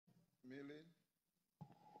Millie.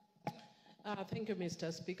 Thank you,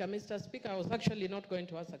 Mr. Speaker. Mr. Speaker, I was actually not going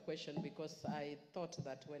to ask a question because I thought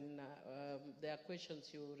that when there are questions,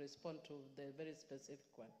 you respond to the very specific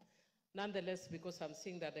one. Nonetheless, because I'm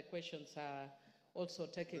seeing that the questions are also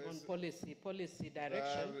taking on policy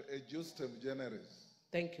direction. They are justem generis.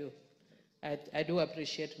 Thank you. I do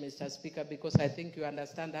appreciate, Mr. Speaker, because I think you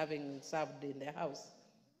understand, having served in the House,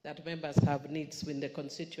 that members have needs in the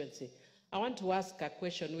constituency. I want to ask a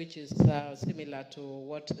question which is similar to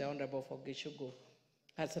what the Honorable Fogishugu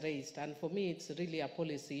has raised. And for me, it's really a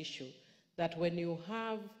policy issue that when you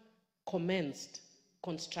have commenced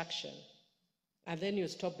construction and then you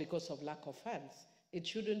stop because of lack of funds, it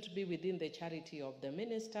shouldn't be within the charity of the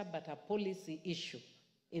minister, but a policy issue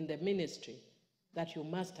in the ministry that you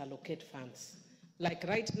must allocate funds. Like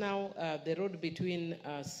right now, the road between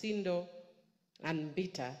Sindo and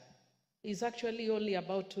Bita is actually only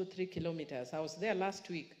about 2-3 kilometers. I was there last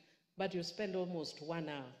week, but you spend almost 1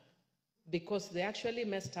 hour because they actually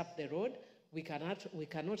messed up the road. We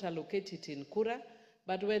cannot allocate it in Kura.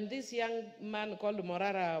 But when this young man called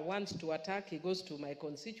Morara wants to attack, he goes to my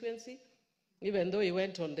constituency, even though he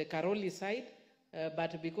went on the Karoli side.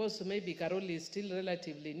 But because maybe Karoli is still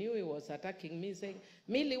relatively new, he was attacking me, saying,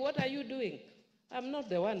 Millie, what are you doing? I'm not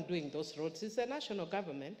the one doing those roads. It's the national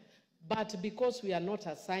government. But because we are not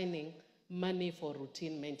assigning money for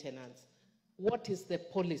routine maintenance, what is the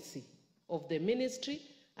policy of the ministry?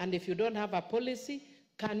 And if you don't have a policy,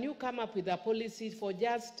 can you come up with a policy for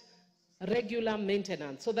just regular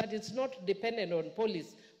maintenance so that it's not dependent on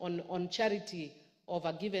police, on charity of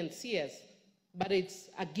a given CS, but it's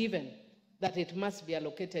a given that it must be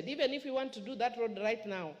allocated. Even if you want to do that road right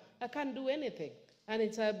now, I can't do anything. And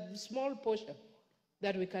it's a small portion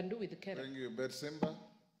that we can do with the care. Thank you. Betsimba.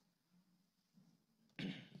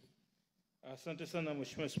 Asante sana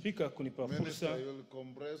Mheshimiwa Spika kunipa fursa. Minister, you will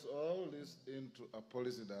compress all this into a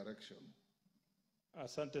policy direction.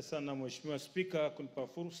 Asante sana Mheshimiwa Spika kunipa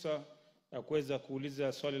fursa ya kuweza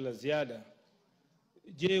kuuliza swali la ziada.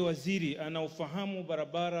 Je, waziri anaufahamu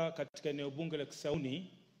barabara katika eneo bunge la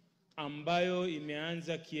Kisauni ambayo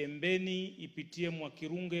imeanza Kiembeni ipitie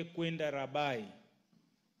Mwakirunge kwenda Rabai?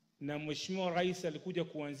 Na Mheshimiwa Rais alikuja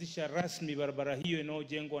kuanzisha rasmi barabara hiyo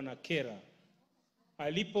inayojengwa na Kera.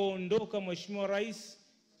 Alipoondoka Mheshimiwa Rais,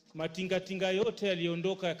 matingatinga yote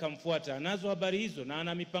yaliondoka yakamfuata. Anazo habari hizo na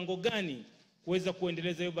ana mipango gani kuweza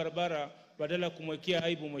kuendeleza hiyo barabara badala kumwekea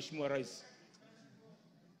aibu Mheshimiwa Rais?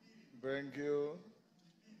 Thank you.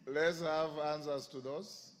 Let's have answers to those.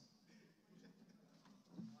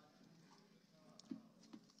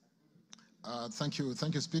 Thank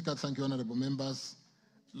you, Speaker. Thank you, honorable members.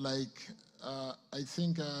 I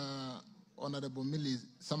think Honorable Millie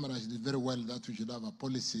summarized it very well that we should have a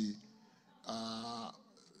policy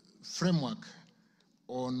framework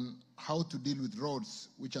on how to deal with roads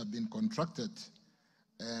which have been contracted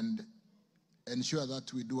and ensure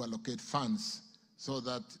that we do allocate funds so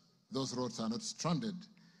that those roads are not stranded,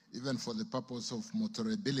 even for the purpose of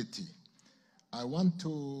motorability. I want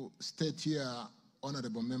to state here,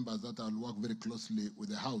 honorable members, that I'll work very closely with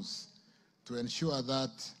the House to ensure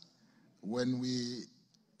that when we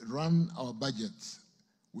run our budgets,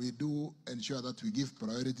 we do ensure that we give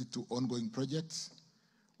priority to ongoing projects.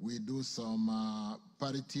 We do some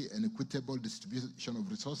parity and equitable distribution of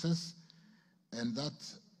resources, and that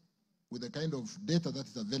with the kind of data that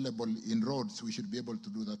is available in roads, we should be able to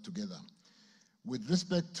do that together. With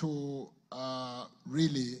respect to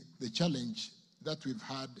really the challenge that we've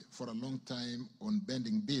had for a long time on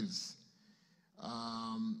bending bills,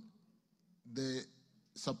 the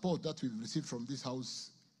support that we've received from this House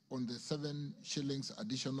on the 7 shillings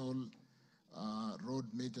additional road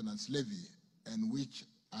maintenance levy, and which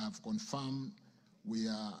I have confirmed we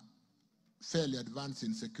are fairly advanced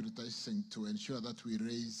in securitizing to ensure that we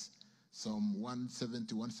raise some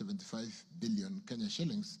 170, 175 billion Kenya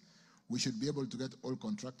shillings, we should be able to get all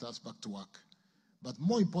contractors back to work. But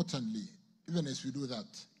more importantly, even as we do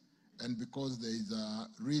that, and because there is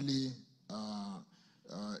really,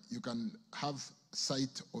 you can have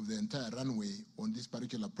sight of the entire runway on this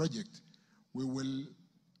particular project, we will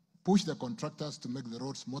push the contractors to make the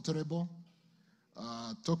roads motorable.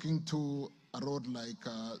 Talking to a road like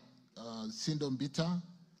Sindombita,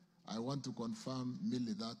 I want to confirm,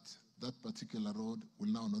 Millie, that that particular road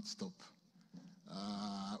will now not stop.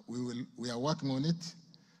 We are working on it.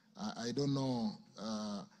 I don't know,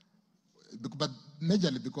 but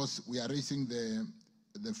majorly because we are raising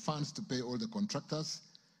the funds to pay all the contractors.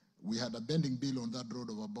 We had a bending bill on that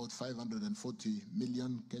road of about 540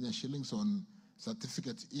 million Kenya shillings on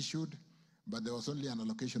certificates issued, but there was only an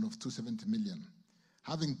allocation of 270 million.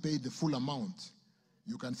 Having paid the full amount,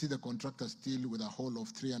 You can see the contractor still with a hole of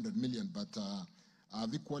 300 million, but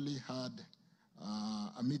I've equally had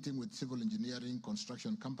a meeting with civil engineering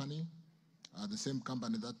construction company, the same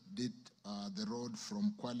company that did the road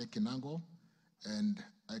from Kwale Kinango, and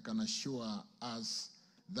I can assure us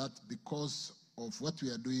that because of what we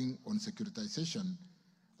are doing on securitization,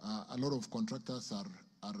 a lot of contractors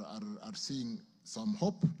are seeing some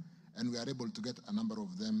hope, and we are able to get a number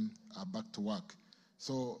of them back to work.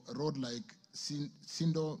 So a road like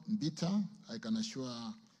Sindo Mbita, I can assure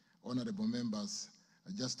honorable members,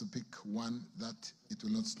 just to pick one, that it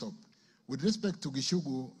will not stop. With respect to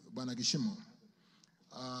Gishugu, Banagishimo,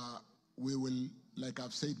 we will, like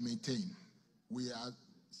I've said, maintain. We are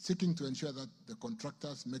seeking to ensure that the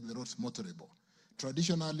contractors make the roads motorable.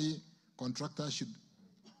 Traditionally, contractors should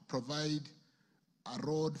provide a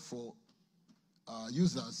road for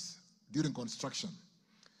users during construction.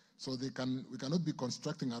 So we cannot be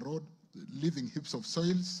constructing a road, leaving heaps of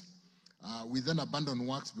soils. We then abandon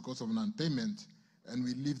works because of non-payment, and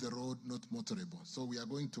we leave the road not motorable. So we are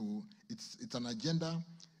going to, it's an agenda.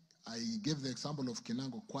 I gave the example of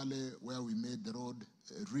Kinango Kwale, where we made the road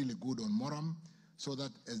really good on Moram, so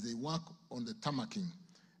that as they work on the tarmacking,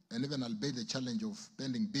 and even albeit the challenge of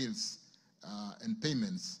pending bills and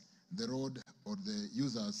payments, the road or the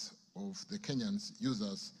users of the Kenyans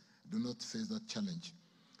users do not face that challenge.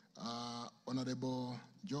 Honorable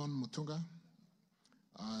John Mutunga,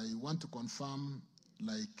 I want to confirm,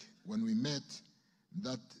 like when we met,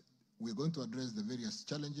 that we're going to address the various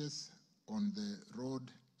challenges on the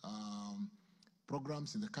road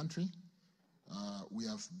programs in the country. We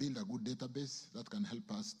have built a good database that can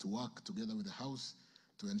help us to work together with the House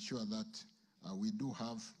to ensure that we do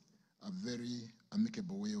have a very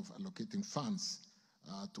amicable way of allocating funds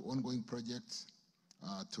to ongoing projects,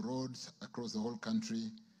 to roads across the whole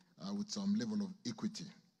country with some level of equity.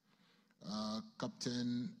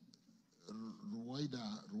 Captain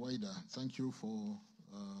Ruwaida, thank you for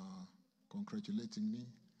congratulating me,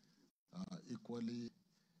 equally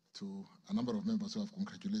to a number of members who have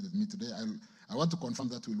congratulated me today. I want to confirm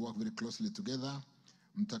that we'll work very closely together.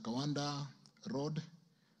 Mtakawanda Road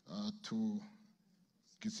to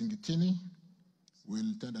Kisingitini,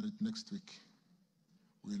 we'll tender it next week.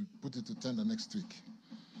 We'll put it to tender next week.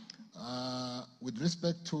 With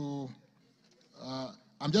respect to,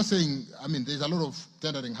 I'm just saying, I mean, there's a lot of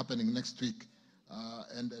tendering happening next week.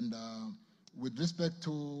 With respect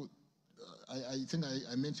to, I think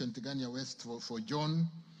I mentioned Tigania West for John.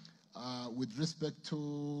 With respect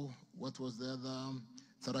to, what was the other,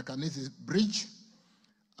 Tharaka-Nithi Bridge,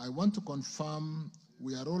 I want to confirm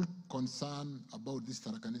we are all concerned about this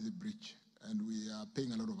Tharaka-Nithi Bridge, and we are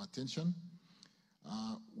paying a lot of attention.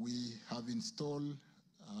 We have installed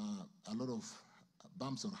a lot of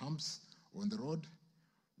bumps or humps on the road.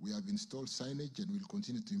 We have installed signage and will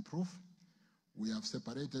continue to improve. We have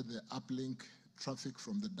separated the uplink traffic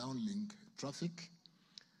from the downlink traffic.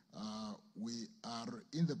 We are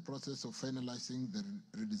in the process of finalizing the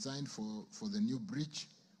redesign for the new bridge,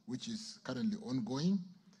 which is currently ongoing,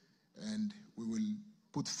 and we will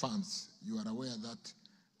put funds. You are aware that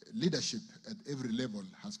leadership at every level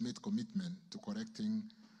has made commitment to correcting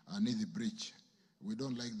Nithi Bridge. We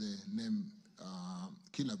don't like the name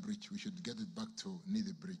Killer Bridge. We should get it back to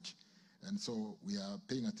Nithi Bridge. And so we are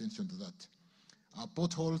paying attention to that. Our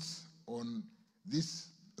potholes on this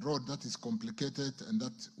road that is complicated and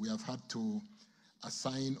that we have had to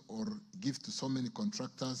assign or give to so many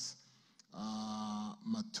contractors,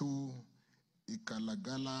 Matu,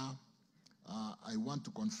 Ikalagala, I want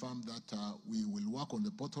to confirm that we will work on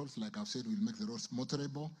the potholes. Like I've said, we'll make the roads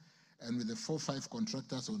motorable. And with the 4 or 5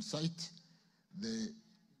 contractors on site, the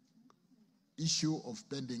issue of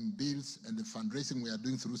pending bills and the fundraising we are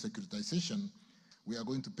doing through securitization, we are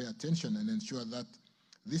going to pay attention and ensure that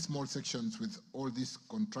these small sections with all these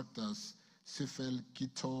contractors, Sifel,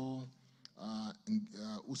 Kito,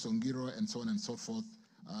 Usongiro, and so on and so forth,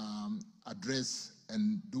 address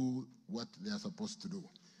and do what they are supposed to do.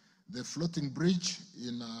 The floating bridge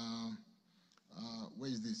in, where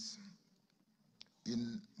is this?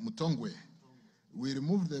 In Mutongwe. We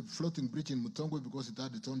removed the floating bridge in Mutongwe because it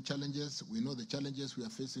had its own challenges. We know the challenges we are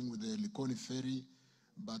facing with the Likoni ferry,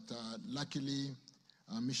 but luckily,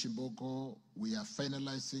 Mishimbogo, we are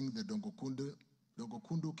finalizing the Dongokundu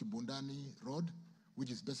Kibundani Road,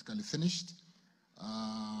 which is basically finished.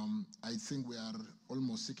 I think we are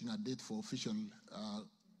almost seeking a date for official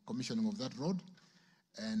commissioning of that road,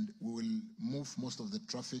 and we will move most of the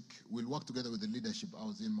traffic. We'll work together with the leadership. I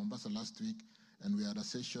was in Mombasa last week, and we had a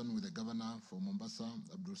session with the governor for Mombasa,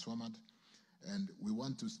 Abdul Swamad, and we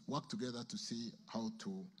want to work together to see how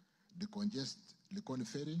to decongest Likoni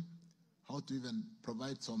ferry, how to even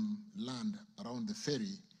provide some land around the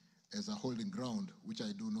ferry as a holding ground, which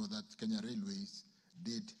I do know that Kenya Railways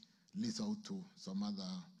did lease out to some other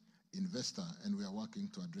investor, and we are working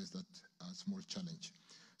to address that small challenge.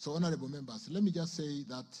 So, honorable members, let me just say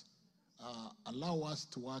that allow us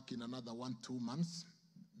to work in another 1-2 months,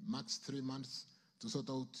 max 3 months, to sort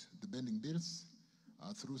out the pending bills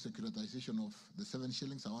through securitization of the 7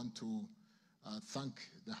 shillings. I want to thank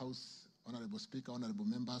the House, Honorable Speaker, honorable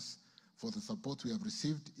members, for the support we have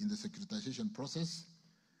received in the securitization process.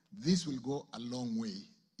 This will go a long way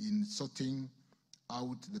in sorting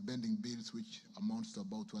out the pending bills, which amounts to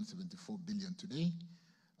about 174 billion today.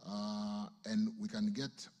 And we can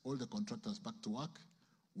get all the contractors back to work.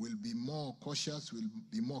 We'll be more cautious, we'll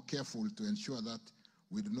be more careful to ensure that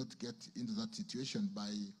we do not get into that situation by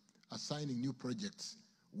assigning new projects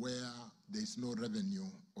where there is no revenue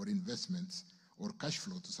or investments or cash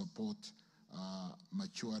flow to support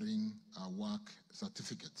maturing work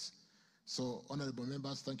certificates. So, honorable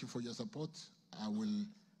members, thank you for your support. I will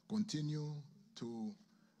continue to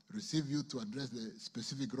receive you to address the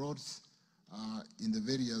specific roads in the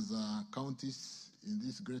various counties in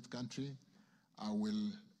this great country. I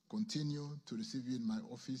will continue to receive you in my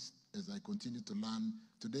office as I continue to learn.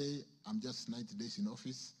 Today, I'm just 90 days in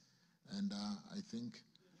office, and I think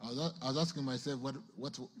I was asking myself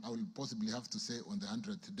what I will possibly have to say on the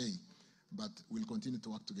 100th day, but we'll continue to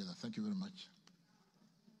work together. Thank you very much.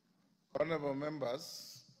 Honorable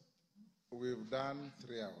members, we've done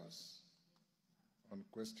 3 hours on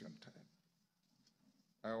question time.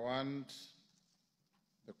 I want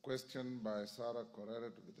the question by Sarah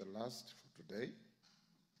Korere to be the last for today,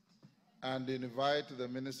 and invite the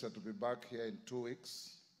minister to be back here in 2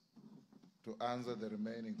 weeks to answer the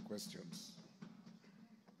remaining questions.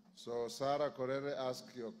 So, Sarah Korere, ask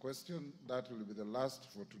your question. That will be the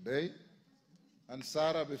last for today. And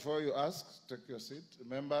Sarah, before you ask, take your seat.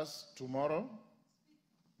 Members, tomorrow,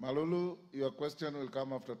 Malulu, your question will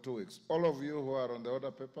come after 2 weeks. All of you who are on the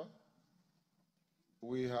order paper,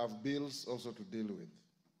 we have bills also to deal with.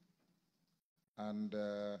 And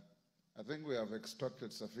I think we have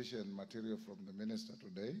extracted sufficient material from the minister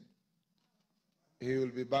today. He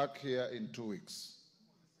will be back here in 2 weeks.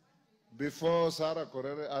 Before Sarah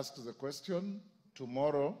Korere asks the question,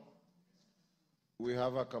 tomorrow we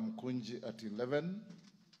have a Kamkunji at 11.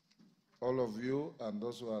 All of you and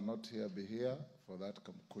those who are not here, be here for that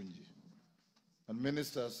Kamkunji. And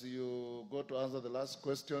ministers, you go to answer the last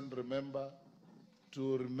question. Remember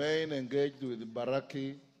to remain engaged with the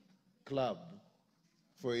Baraki Club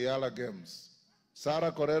for Yala Games.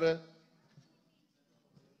 Sarah Korere.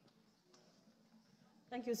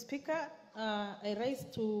 Thank you, Speaker. I rise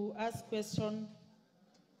to ask question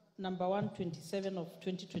number 127 of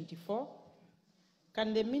 2024.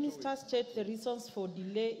 Can the minister state the reasons for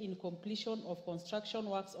delay in completion of construction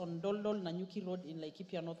works on Doldol Nanyuki Road in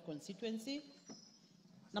Laikipia North constituency?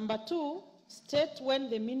 Number 2, state when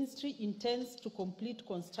the ministry intends to complete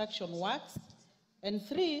construction works. And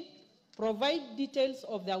 3, provide details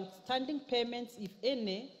of the outstanding payments, if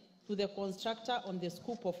any, to the constructor on the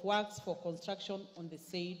scope of works for construction on the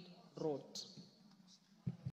said road.